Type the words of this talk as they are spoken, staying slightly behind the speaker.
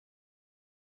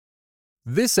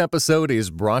This episode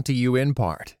is brought to you in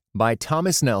part by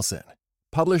Thomas Nelson,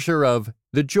 publisher of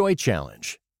The Joy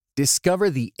Challenge.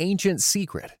 Discover the ancient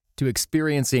secret to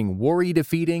experiencing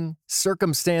worry-defeating,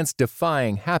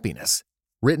 circumstance-defying happiness.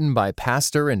 Written by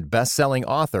pastor and best-selling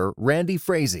author Randy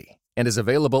Frazee, and is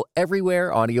available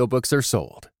everywhere audiobooks are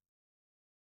sold.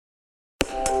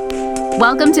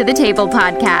 Welcome to the Table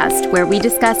Podcast, where we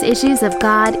discuss issues of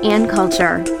God and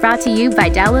culture. Brought to you by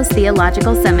Dallas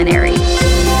Theological Seminary.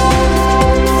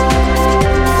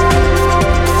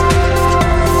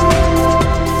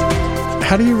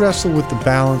 How do you wrestle with the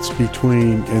balance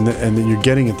between, and then you're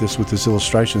getting at this with this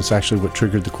illustration, it's actually what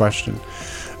triggered the question,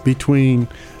 between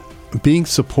being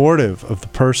supportive of the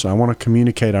person, I want to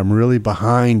communicate, I'm really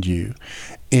behind you,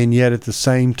 and yet at the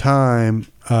same time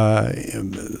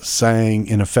saying,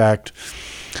 in effect,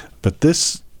 but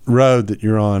this road that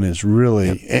you're on is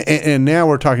really, and now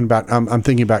we're talking about, I'm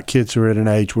thinking about kids who are at an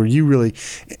age where you really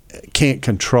can't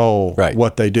control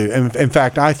what they do. And in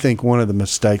fact, I think one of the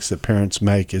mistakes that parents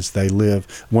make is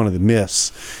one of the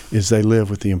myths is they live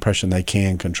with the impression they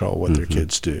can control what their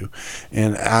kids do.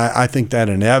 And I think that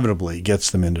inevitably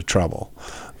gets them into trouble.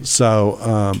 So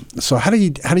how do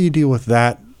you deal with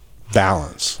that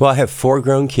balance? Well, I have 4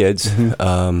 grown kids.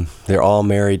 They're all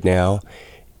married now.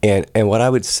 And what I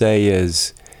would say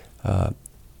is,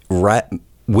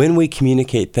 when we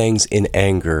communicate things in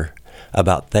anger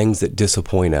about things that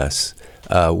disappoint us,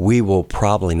 we will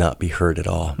probably not be heard at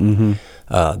all.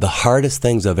 The hardest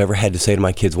things I've ever had to say to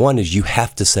my kids, one is you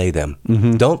have to say them.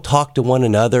 Don't talk to one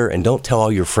another and don't tell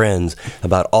all your friends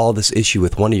about all this issue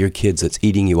with one of your kids that's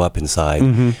eating you up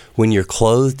inside. When you're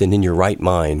clothed and in your right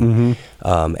mind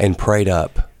and prayed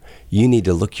up, you need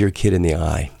to look your kid in the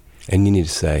eye and you need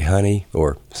to say, honey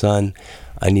or son,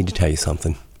 I need to tell you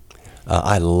something.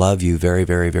 I love you very,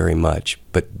 very, very much,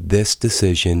 but this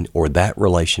decision or that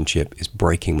relationship is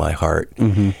breaking my heart.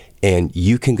 And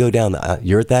you can go down,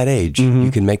 you're at that age,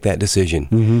 you can make that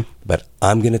decision. But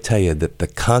I'm going to tell you that the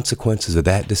consequences of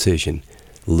that decision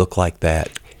look like that,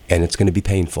 and it's going to be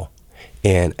painful.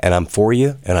 And I'm for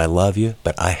you, and I love you,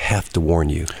 but I have to warn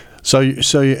you. So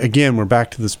again, we're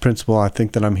back to this principle, I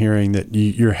think, that I'm hearing, that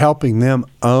you're helping them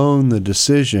own the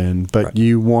decision, but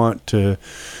you want to,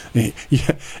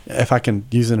 if I can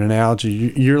use an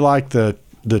analogy, you're like the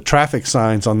traffic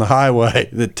signs on the highway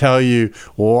that tell you,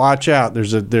 well, watch out,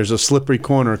 there's a slippery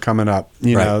corner coming up,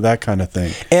 you know, that kind of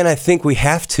thing. And I think we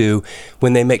have to,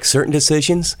 when they make certain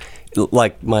decisions,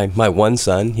 like my one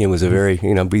son, he was a very,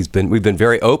 we've been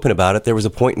very open about it. There was a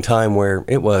point in time where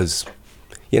it was,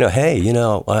 hey,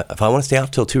 if I want to stay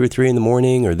out till 2 or 3 in the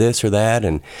morning or this or that.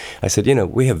 And I said,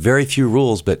 we have very few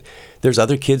rules, but there's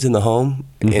other kids in the home.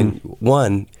 And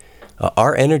one,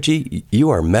 our energy, you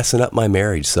are messing up my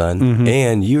marriage, son,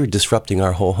 and you're disrupting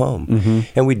our whole home.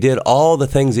 And we did all the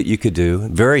things that you could do,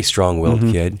 very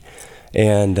strong-willed kid.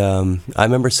 And I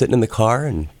remember sitting in the car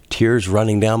and tears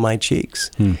running down my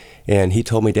cheeks. And he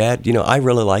told me, Dad, I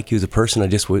really like you as a person. I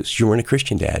just wish you weren't a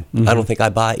Christian, Dad. I don't think I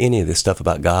buy any of this stuff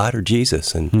about God or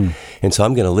Jesus. And so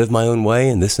I'm going to live my own way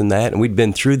and this and that. And we'd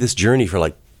been through this journey for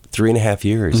like 3.5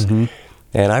 years. And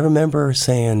I remember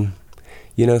saying,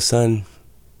 son,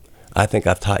 I think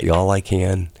I've taught you all I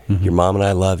can. Your mom and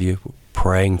I love you,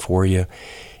 praying for you.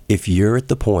 If you're at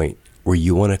the point where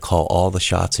you want to call all the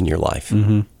shots in your life,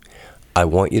 I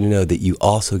want you to know that you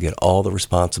also get all the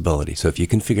responsibility. So if you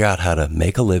can figure out how to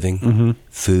make a living,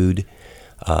 food,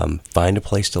 find a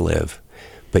place to live,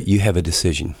 but you have a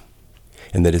decision.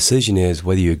 And the decision is,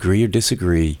 whether you agree or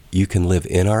disagree, you can live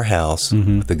in our house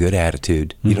with a good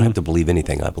attitude. You don't have to believe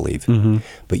anything I believe,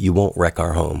 but you won't wreck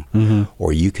our home.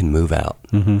 Or you can move out,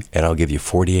 and I'll give you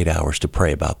 48 hours to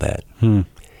pray about that.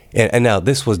 And now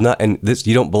this was not, and this,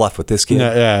 you don't bluff with this kid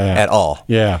at all.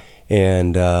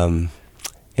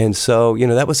 And so,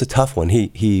 that was a tough one.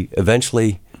 He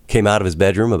eventually came out of his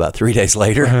bedroom about 3 days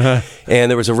later, and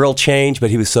there was a real change, but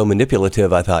he was so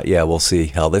manipulative, I thought, we'll see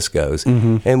how this goes.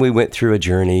 And we went through a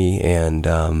journey, and,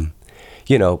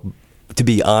 to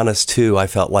be honest, too, I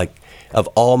felt like of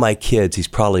all my kids, he's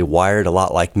probably wired a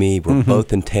lot like me. We're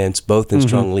both intense, both in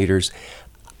strong leaders.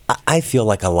 I feel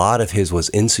like a lot of his was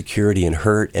insecurity and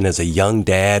hurt, and as a young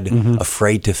dad,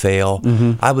 afraid to fail.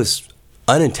 I was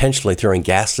unintentionally throwing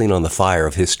gasoline on the fire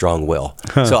of his strong will.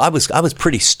 So I was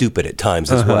pretty stupid at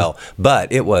times as well,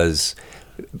 but it was,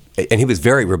 and he was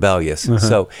very rebellious.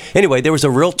 So anyway, there was a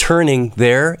real turning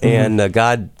there, and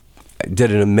God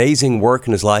did an amazing work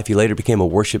in his life. He later became a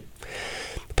worship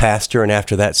pastor, and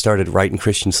after that started writing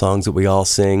Christian songs that we all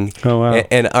sing. Oh, wow.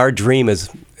 And our dream as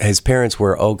his parents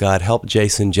were, oh God, help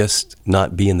Jason just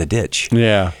not be in the ditch.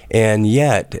 Yeah. And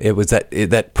yet it was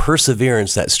that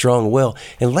perseverance, that strong will.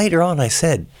 And later on I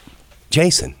said,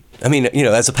 Jason, I mean,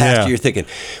 as a pastor, you're thinking,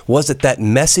 was it that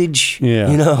message? Yeah.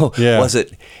 Was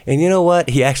it? And you know what?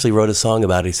 He actually wrote a song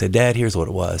about it. He said, Dad, here's what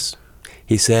it was.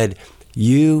 He said,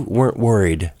 you weren't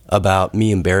worried about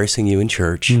me embarrassing you in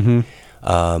church.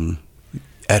 Mm-hmm.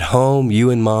 At home, you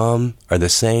and Mom are the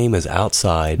same as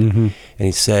outside. Mm-hmm. And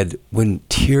he said, when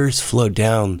tears flowed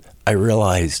down, I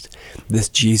realized this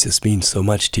Jesus means so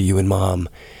much to you and Mom.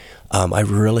 I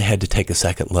really had to take a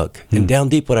second look. Mm-hmm. And down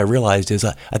deep, what I realized is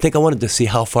I think I wanted to see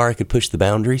how far I could push the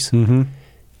boundaries. Mm-hmm.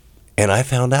 And I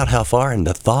found out how far. And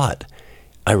the thought,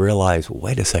 I realized,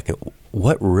 wait a second,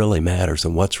 what really matters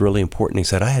and what's really important? He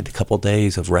said, I had a couple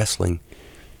days of wrestling.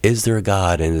 Is there a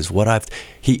God? And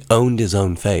he owned his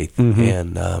own faith. Mm-hmm.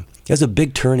 And it was a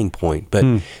big turning point, but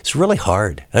it's really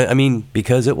hard. I mean,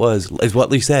 because is what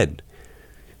Lee said.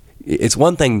 It's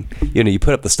one thing, you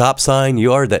put up the stop sign,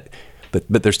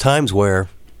 but there's times where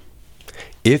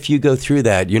if you go through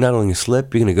that, you're not only going to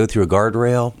slip, you're going to go through a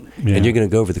guardrail, and you're going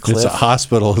to go over the cliff. It's a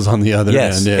hospital is on the other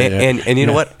end. And you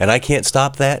know what? And I can't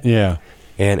stop that. Yeah.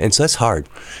 And so that's hard.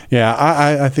 Yeah,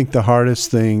 I think the hardest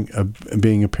thing of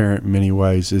being a parent in many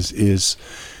ways is this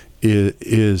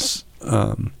is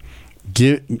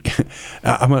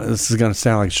going to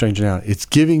sound like a strange now. It's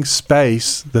giving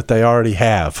space that they already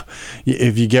have,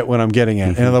 if you get what I'm getting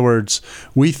at. Mm-hmm. In other words,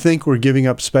 we think we're giving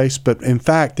up space, but in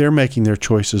fact, they're making their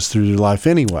choices through their life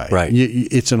anyway. Right.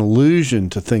 It's an illusion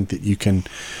to think that you can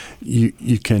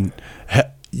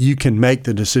make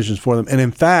the decisions for them. And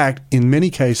in fact, in many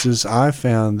cases, I've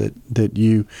found that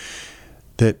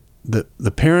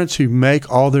the parents who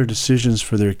make all their decisions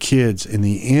for their kids in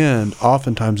the end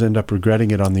oftentimes end up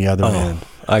regretting it on the other end.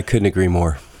 I couldn't agree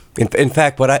more. In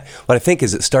fact, what I think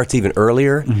is it starts even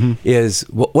earlier. Mm-hmm. Is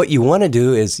what you want to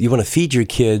do is you want to feed your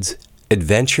kids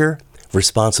adventure,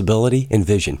 responsibility, and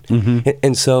vision. Mm-hmm.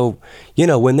 And so,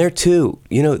 when they're 2,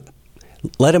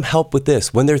 let them help with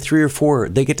this. When they're 3 or 4,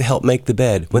 they get to help make the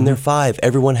bed. When they're 5,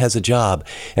 everyone has a job.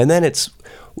 And then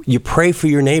you pray for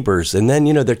your neighbors. And then,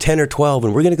 they're 10 or 12,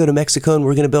 and we're going to go to Mexico, and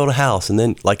we're going to build a house. And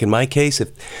then, like in my case,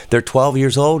 if they're 12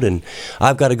 years old, and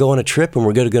I've got to go on a trip, and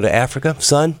we're going to go to Africa,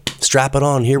 son, strap it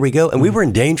on, here we go. And we were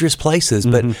in dangerous places,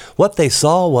 but what they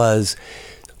saw was,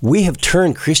 we have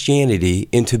turned Christianity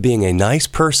into being a nice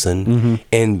person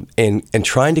and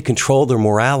trying to control their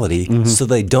morality so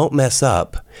they don't mess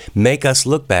up, make us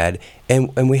look bad.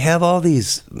 And we have all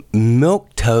these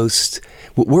milquetoast.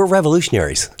 We're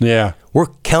revolutionaries. Yeah. We're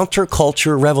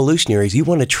counterculture revolutionaries. You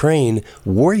want to train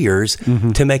warriors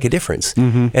to make a difference.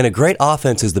 Mm-hmm. And a great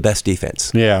offense is the best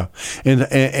defense. Yeah. And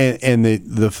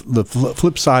the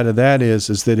flip side of that is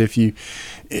that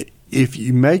if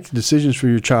you make decisions for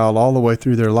your child all the way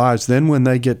through their lives, then when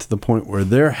they get to the point where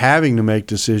they're having to make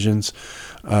decisions,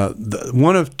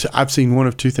 I've seen one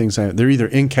of 2 things. They're either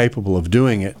incapable of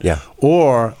doing it,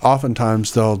 or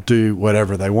others they'll do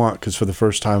whatever they want because for the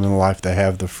first time in their life they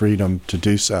have the freedom to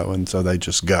do so, and so they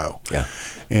just go. Yeah.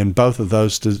 And both of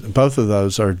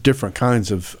those are different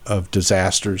kinds of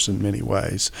disasters in many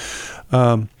ways.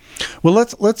 Well,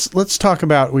 let's talk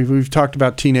about we've talked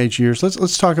about teenage years.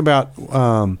 Let's talk about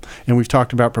and we've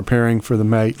talked about preparing for the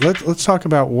mate. Let's talk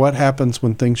about what happens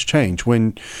when things change.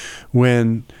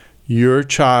 When your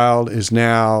child is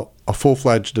now a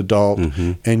full-fledged adult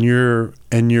and you're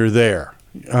there.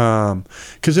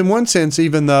 Because in one sense,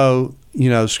 even though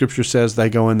Scripture says they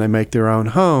go and they make their own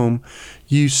home,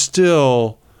 you're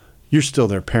still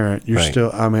their parent. You're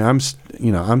still. I mean, I'm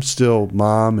still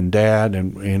mom and dad,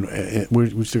 and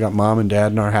we still got mom and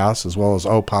dad in our house, as well as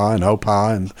Opa and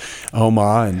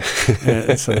Oma, and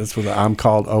so that's what I'm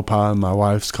called, Opa, and my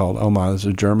wife's called Oma. Those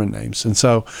are German names, and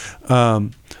so how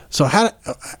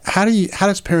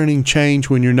does parenting change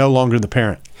when you're no longer the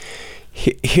parent?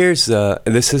 Here's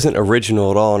this isn't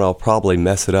original at all, and I'll probably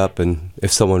mess it up. And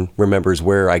if someone remembers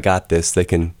where I got this, they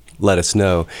can let us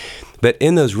know. But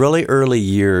in those really early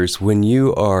years, when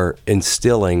you are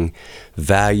instilling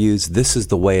values, this is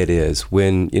the way it is.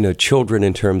 When, children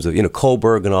in terms of,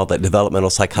 Kohlberg and all that developmental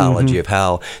psychology of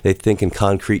how they think in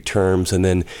concrete terms, and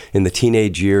then in the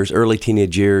early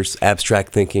teenage years,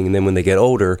 abstract thinking, and then when they get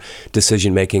older,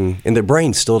 decision making, and their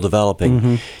brain's still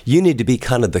developing. You need to be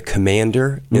kind of the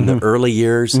commander in the early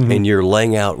years, and you're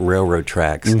laying out railroad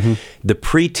tracks. The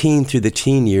preteen through the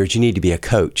teen years, you need to be a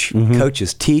coach.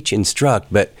 Coaches teach, instruct,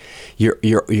 but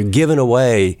you're giving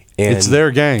away. And it's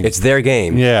their game. It's their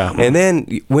game. Yeah. And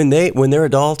then when they're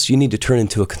adults, you need to turn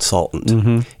into a consultant.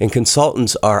 And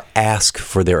consultants are asked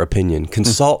for their opinion.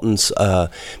 Consultants,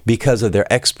 because of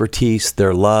their expertise,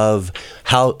 their love,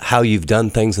 how you've done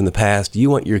things in the past, you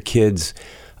want your kids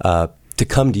to to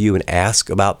come to you and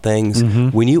ask about things. Mm-hmm.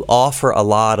 When you offer a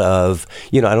lot of,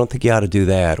 I don't think you ought to do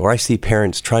that, or I see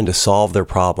parents trying to solve their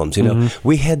problems.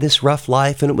 We had this rough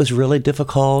life and it was really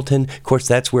difficult, and of course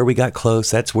that's where we got close.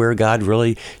 That's where God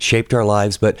really shaped our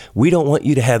lives, but we don't want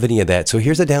you to have any of that. So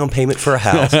here's a down payment for a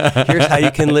house. Here's how you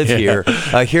can live here.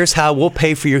 Here's how we'll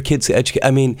pay for your kids'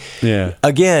 education.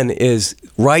 Again, is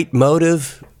right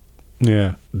motive,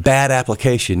 bad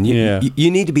application.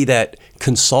 You need to be that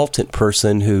consultant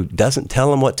person who doesn't tell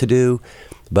them what to do,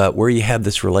 but where you have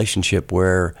this relationship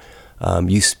where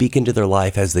you speak into their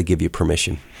life as they give you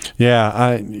permission.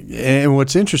 And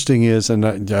what's interesting is, and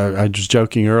I was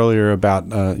joking earlier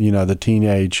about the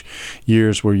teenage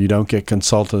years where you don't get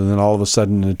consulted, and then all of a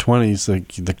sudden in the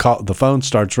 20s the phone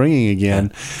starts ringing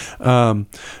again.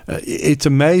 It's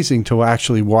amazing to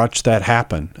actually watch that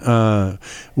happen.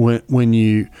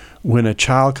 When a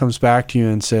child comes back to you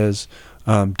and says,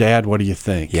 "Dad, what do you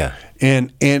think?"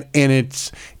 And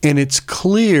it's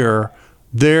clear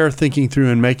they're thinking through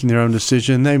and making their own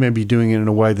decision. They may be doing it in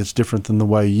a way that's different than the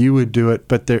way you would do it,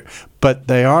 but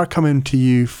they are coming to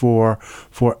you for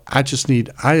I just need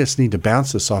to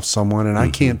bounce this off someone, and I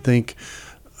can't think.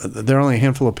 There are only a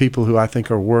handful of people who I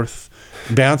think are worth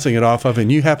bouncing it off of,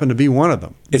 and you happen to be one of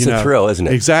them. It's a thrill, isn't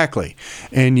it? Exactly.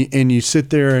 And you sit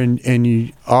there and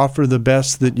you offer the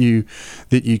best that you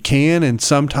can, and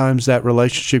sometimes that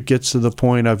relationship gets to the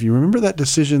point of, you remember that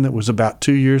decision that was about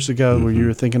 2 years ago where you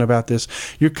were thinking about this?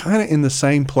 You're kind of in the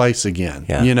same place again,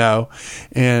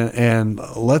 and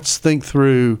let's think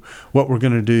through what we're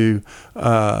going to do.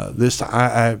 I'll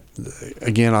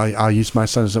use my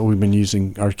sons that we've been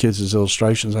using our kids as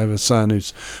illustrations. I have a son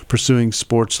who's pursuing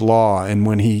sports law, and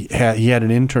when he had an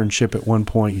internship at one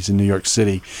point. He's in New York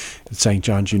City at St.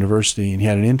 John's University, and he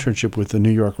had an internship with the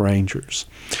New York Rangers.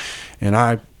 And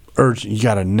I urge you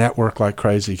got to network like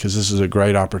crazy, because this is a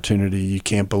great opportunity. You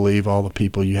can't believe all the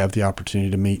people you have the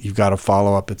opportunity to meet. You've got to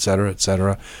follow up, et cetera, et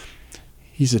cetera.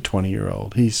 He's a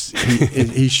 20-year-old. He's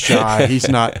shy. He's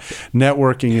not,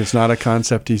 networking is not a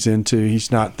concept he's into.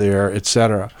 He's not there, et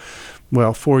cetera.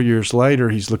 Well, 4 years later,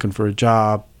 he's looking for a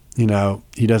job. He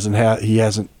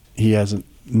hasn't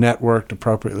networked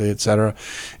appropriately, et cetera.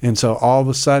 And so all of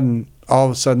a sudden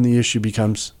the issue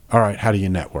becomes, all right, how do you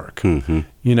network? I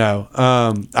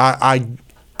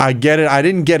get it. I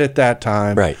didn't get it that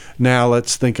time. Right. Now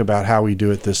let's think about how we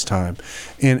do it this time.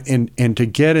 And to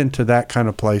get into that kind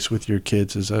of place with your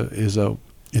kids is a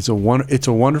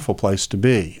wonderful place to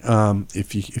be,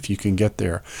 if you can get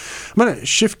there. I'm going to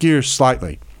shift gears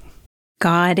slightly.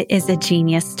 God is a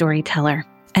genius storyteller,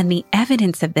 and the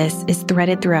evidence of this is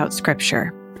threaded throughout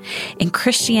Scripture. In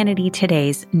Christianity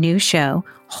Today's new show,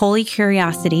 Holy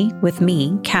Curiosity, with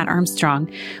me, Kat Armstrong,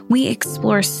 we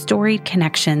explore storied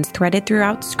connections threaded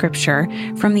throughout Scripture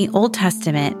from the Old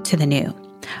Testament to the New.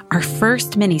 Our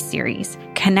first mini-series,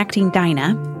 Connecting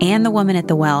Dinah and the Woman at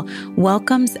the Well,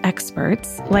 welcomes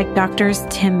experts like Drs.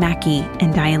 Tim Mackey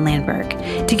and Diane Landberg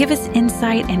to give us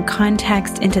insight and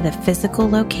context into the physical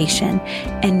location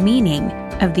and meaning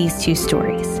of these two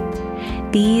stories.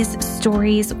 These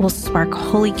stories will spark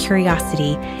holy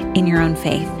curiosity in your own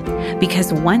faith,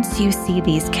 because once you see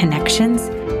these connections,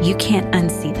 you can't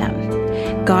unsee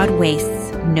them. God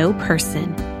wastes no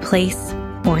person, place,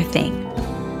 or thing.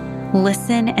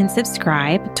 Listen and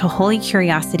subscribe to Holy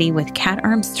Curiosity with Kat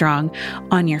Armstrong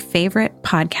on your favorite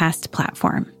podcast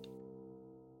platform.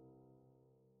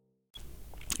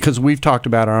 Because we've talked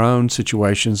about our own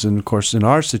situations, and of course, in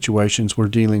our situations, we're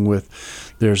dealing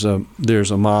with there's a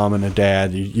mom and a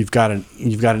dad. You've got an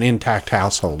intact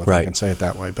household, if I can say it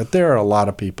that way. But there are a lot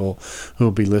of people who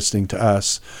will be listening to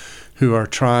us who are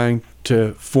trying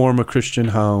to form a Christian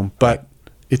home, but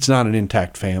it's not an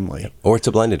intact family, or it's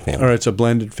a blended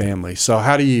family. So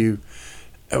how do you?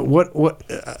 In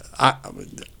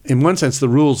one sense, the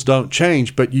rules don't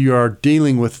change, but you are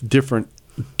dealing with different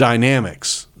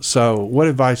dynamics. So what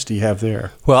advice do you have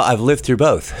there? Well, I've lived through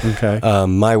both. Okay.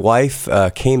 My wife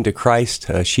came to Christ.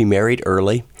 She married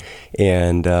early,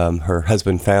 and her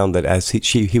husband found that as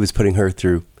he was putting her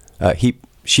through,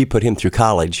 she put him through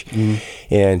college,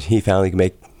 and he found he could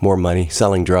make more money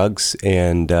selling drugs,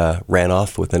 and ran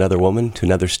off with another woman to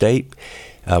another state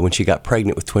when she got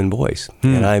pregnant with twin boys.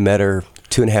 And I met her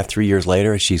 2.5, 3 years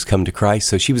later as she's come to Christ.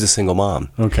 So she was a single mom.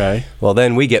 Okay. Well,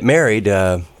 then we get married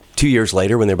 2 years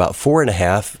later when they're about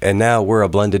 4.5, and now we're a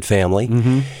blended family.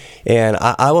 And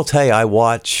I will tell you, I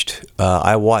watched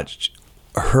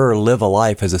her live a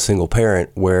life as a single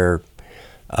parent where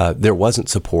there wasn't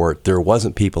support, there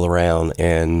wasn't people around,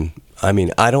 and I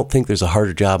mean, I don't think there's a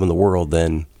harder job in the world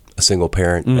than a single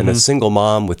parent, and a single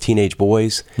mom with teenage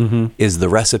boys is the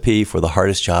recipe for the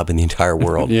hardest job in the entire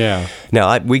world. Yeah.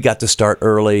 Now, we got to start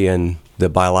early, and the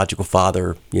biological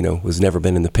father, was never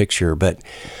been in the picture, but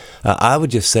I would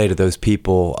just say to those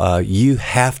people, you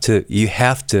have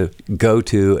to go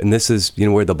to, and this is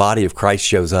where the body of Christ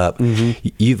shows up.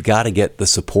 You've got to get the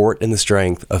support and the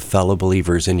strength of fellow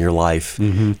believers in your life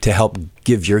to help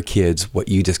give your kids what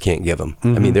you just can't give them.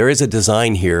 I mean, there is a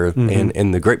design here,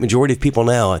 and the great majority of people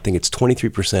now, I think it's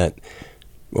 23%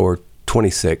 or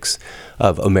 26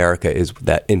 of America is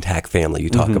that intact family you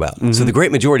talk about. So the great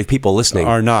majority of people listening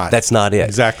are not. That's not it.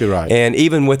 Exactly right. And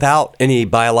even without any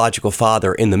biological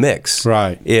father in the mix,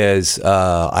 right,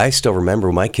 I still remember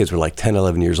when my kids were like 10,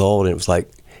 11 years old, and it was like,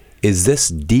 is this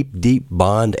deep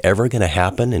bond ever going to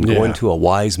happen? And going to a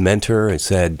wise mentor and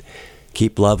said,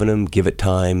 keep loving them, give it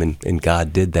time, and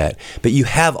God did that. But you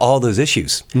have all those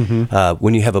issues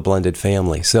when you have a blended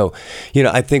family. So,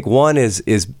 I think one is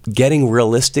getting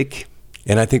realistic.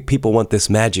 And I think people want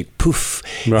this magic poof,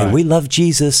 and we love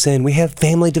Jesus, and we have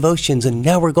family devotions, and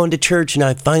now we're going to church.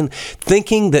 And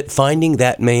thinking that finding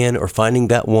that man or finding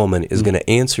that woman is going to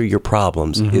answer your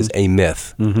problems is a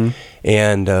myth.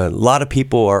 And a lot of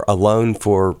people are alone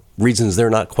for reasons they're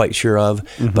not quite sure of,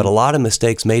 but a lot of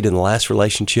mistakes made in the last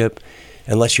relationship,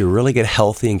 unless you really get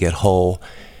healthy and get whole.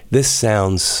 This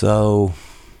sounds so...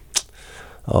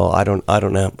 I don't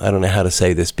know how to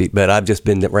say this, but I've just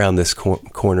been around this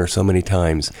corner so many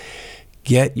times.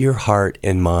 Get your heart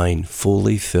and mind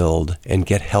fully filled and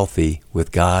get healthy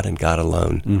with God and God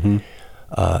alone.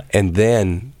 And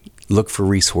then look for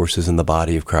resources in the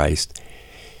body of Christ.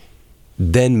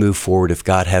 Then move forward if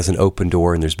God has an open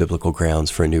door and there's biblical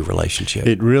grounds for a new relationship.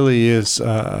 It really is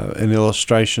an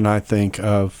illustration, I think,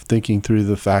 of thinking through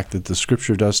the fact that the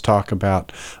Scripture does talk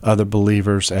about other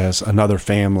believers as another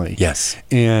family. Yes,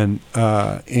 and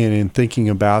in thinking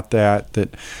about that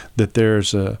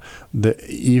there's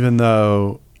even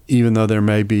though there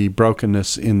may be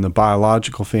brokenness in the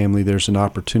biological family, there's an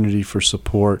opportunity for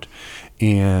support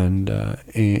and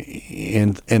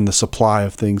the supply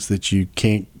of things that you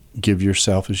can't give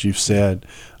yourself, as you've said,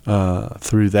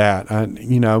 through that.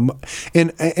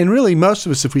 And really most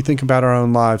of us, if we think about our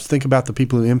own lives, think about the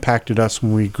people who impacted us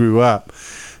when we grew up.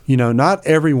 Not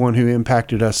everyone who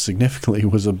impacted us significantly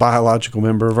was a biological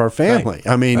member of our family. Right.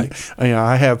 I mean,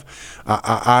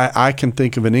 I can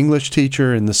think of an English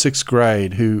teacher in the 6th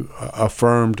grade who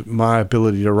affirmed my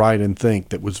ability to write and think.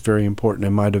 That was very important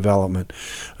in my development.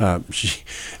 She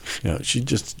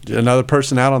just another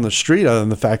person out on the street, other than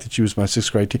the fact that she was my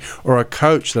 6th grade teacher, or a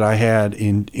coach that I had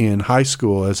in high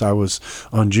school as I was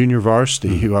on junior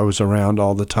varsity, who I was around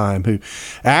all the time. Who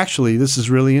actually, this is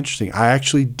really interesting. I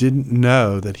actually didn't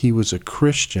know that he was a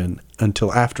Christian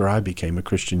until after I became a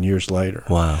Christian years later.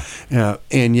 Wow.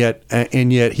 And yet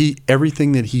he,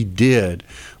 everything that he did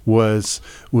was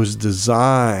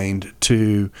designed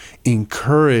to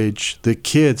encourage the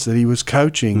kids that he was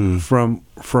coaching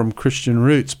from Christian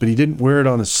roots, but he didn't wear it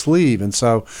on his sleeve, and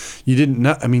so you didn't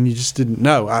know. I mean, you just didn't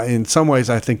know. In some ways,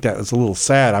 I think that was a little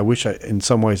sad. I wish in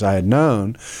some ways I had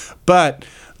known, but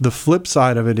the flip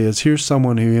side of it is, here's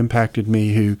someone who impacted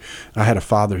me. Who I had a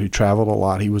father who traveled a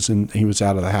lot. He was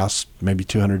out of the house maybe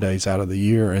 200 days out of the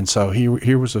year, and so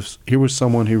here was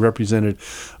someone who represented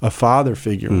a father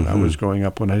figure when I was growing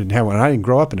up. When I didn't have one, I didn't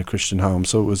grow up in a Christian home,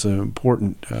 so it was an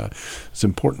important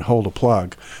hole to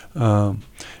plug. And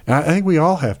I think we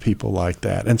all have people like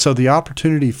that, and so the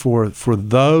opportunity for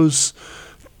those.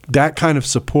 That kind of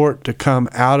support to come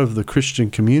out of the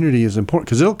Christian community is important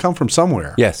because it'll come from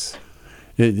somewhere. Yes.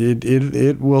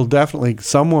 It will definitely,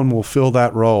 someone will fill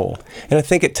that role. And I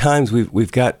think at times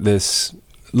we've got this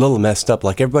little messed up,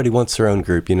 like everybody wants their own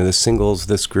group, the singles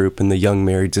this group and the young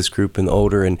marrieds this group and the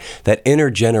older, and that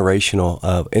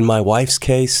intergenerational, in my wife's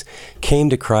case, came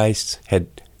to Christ, had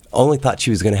only thought she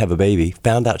was going to have a baby,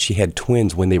 found out she had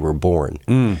twins when they were born.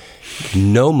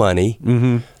 No money,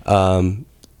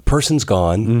 person's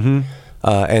gone.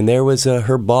 And there was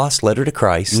her boss led her to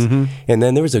Christ, and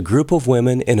then there was a group of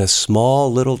women in a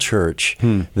small little church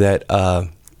that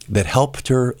helped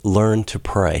her learn to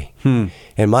pray.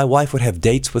 And my wife would have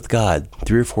dates with God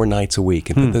 3 or 4 nights a week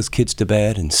and put those kids to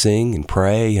bed and sing and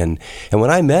pray. And when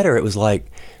I met her, it was like,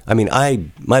 I mean,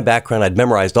 my background, I'd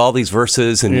memorized all these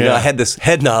verses, and I had this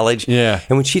head knowledge. Yeah.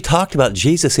 And when she talked about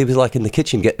Jesus, he was like in the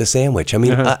kitchen getting a sandwich. I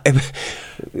mean,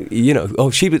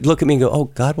 she would look at me and go, "Oh,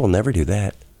 God will never do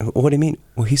that." What do you mean?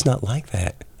 Well, he's not like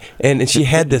that. And she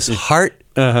had this heart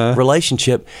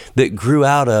relationship that grew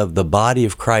out of the body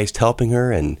of Christ helping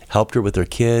her and helped her with her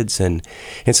kids. And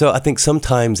so I think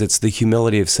sometimes it's the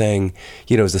humility of saying,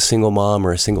 as a single mom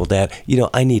or a single dad,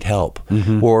 I need help.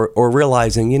 Or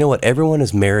realizing, everyone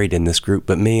is married in this group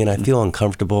but me, and I feel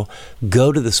uncomfortable.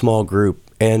 Go to the small group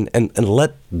and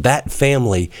let that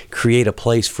family create a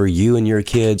place for you and your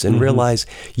kids, and realize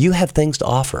you have things to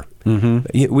offer.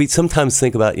 We sometimes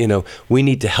think about, we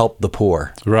need to help the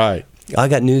poor. Right. I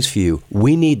got news for you.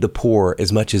 We need the poor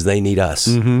as much as they need us.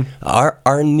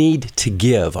 Our need to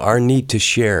give, our need to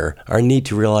share, our need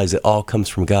to realize it all comes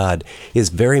from God is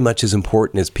very much as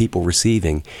important as people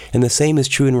receiving. And the same is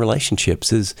true in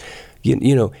relationships.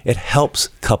 It helps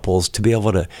couples to be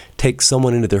able to take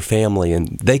someone into their family,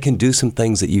 and they can do some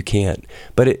things that you can't.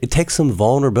 But it takes some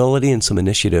vulnerability and some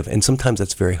initiative, and sometimes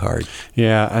that's very hard.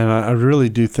 Yeah, and I really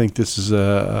do think this is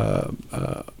a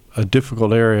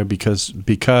difficult area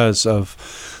because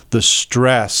of the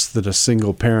stress that a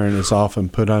single parent is often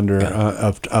put under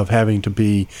of having to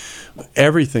be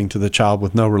everything to the child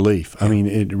with no relief. I mean,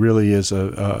 it really is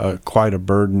a quite a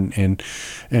burden, and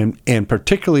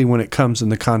particularly when it comes in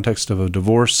the context of a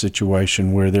divorce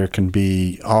situation where there can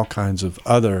be all kinds of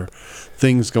other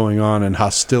things going on and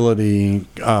hostility,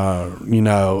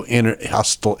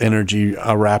 hostile energy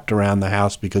wrapped around the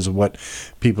house because of what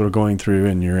people are going through,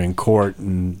 and you're in court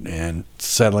and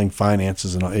settling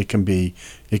finances, and it can be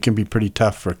pretty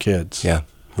tough for kids. Yeah,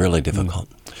 really difficult.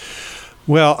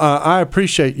 Well, I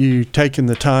appreciate you taking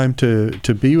the time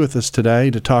to be with us today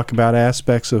to talk about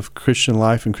aspects of Christian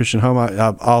life and Christian home.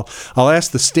 I'll ask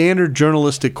the standard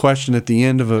journalistic question at the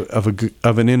end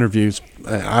of an interview.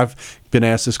 I've been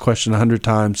asked this question 100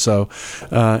 times,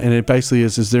 and it basically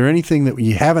is there anything that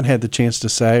you haven't had the chance to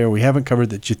say or we haven't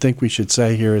covered that you think we should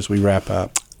say here as we wrap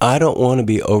up? I don't want to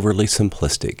be overly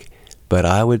simplistic, but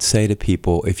I would say to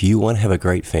people, if you want to have a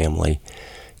great family,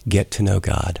 get to know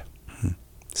God.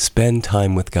 Spend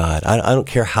time with God. I don't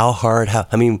care how hard,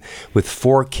 with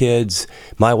 4 kids,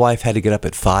 my wife had to get up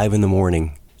at 5 in the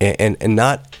morning, and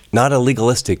not a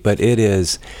legalistic, but it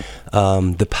is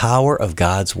the power of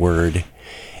God's Word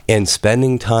and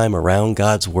spending time around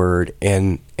God's Word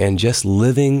and just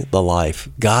living the life.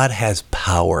 God has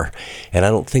power, and I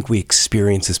don't think we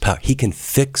experience His power. He can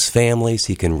fix families,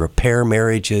 He can repair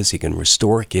marriages, He can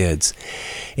restore kids,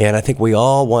 and I think we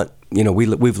all want.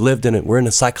 We've lived in it. We're in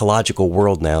a psychological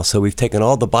world now, so we've taken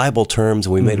all the Bible terms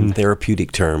and we made them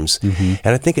therapeutic terms. And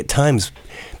I think at times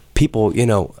people,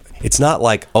 it's not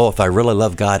like, if I really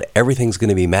love God, everything's going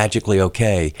to be magically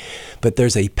okay. But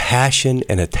there's a passion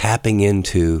and a tapping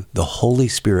into the Holy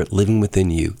Spirit living within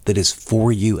you that is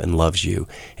for you and loves you.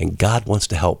 And God wants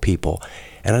to help people.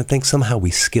 And I think somehow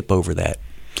we skip over that.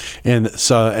 And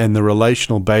the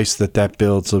relational base that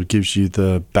builds gives you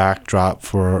the backdrop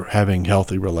for having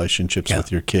healthy relationships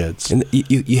with your kids. And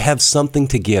you have something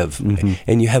to give,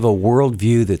 and you have a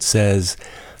worldview that says,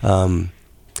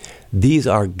 these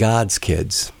are God's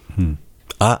kids.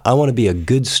 I want to be a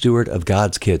good steward of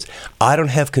God's kids. I don't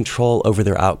have control over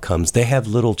their outcomes. They have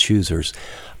little choosers.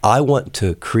 I want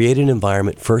to create an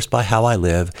environment first by how I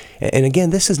live. And again,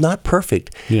 this is not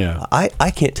perfect. Yeah. I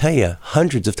can't tell you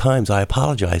hundreds of times I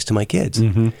apologize to my kids.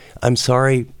 I'm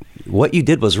sorry, what you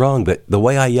did was wrong, but the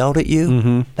way I yelled at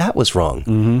you, that was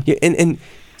wrong. And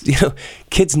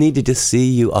kids need to just see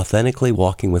you authentically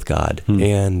walking with God.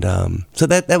 And so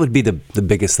that would be the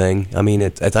biggest thing. I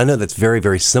mean, I know that's very,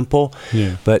 very simple,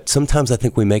 but sometimes I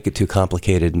think we make it too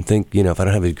complicated and think, if I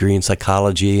don't have a degree in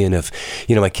psychology and if,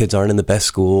 my kids aren't in the best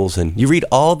schools, and you read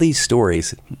all these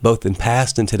stories, both in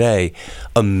past and today,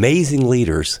 amazing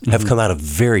leaders have come out of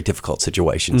very difficult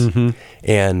situations.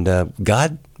 And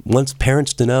God wants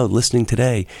parents to know, listening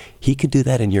today, He could do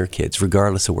that in your kids,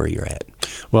 regardless of where you're at.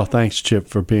 Well, thanks, Chip,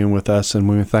 for being with us, and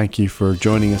we thank you for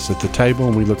joining us at the table,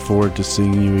 and we look forward to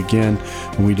seeing you again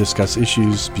when we discuss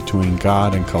issues between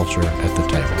God and culture at the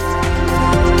table.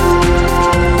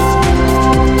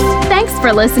 Thanks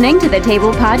for listening to the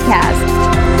Table Podcast.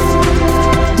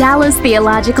 Dallas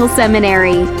Theological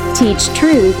Seminary. Teach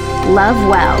truth, love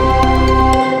well.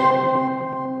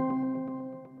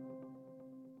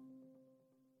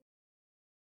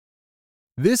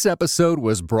 This episode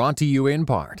was brought to you in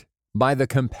part by the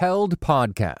Compelled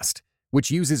Podcast, which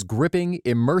uses gripping,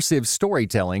 immersive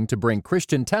storytelling to bring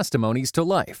Christian testimonies to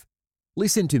life.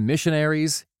 Listen to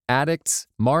missionaries, addicts,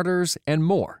 martyrs, and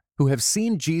more who have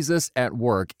seen Jesus at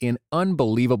work in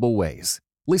unbelievable ways.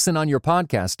 Listen on your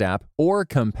podcast app or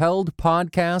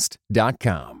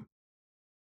compelledpodcast.com.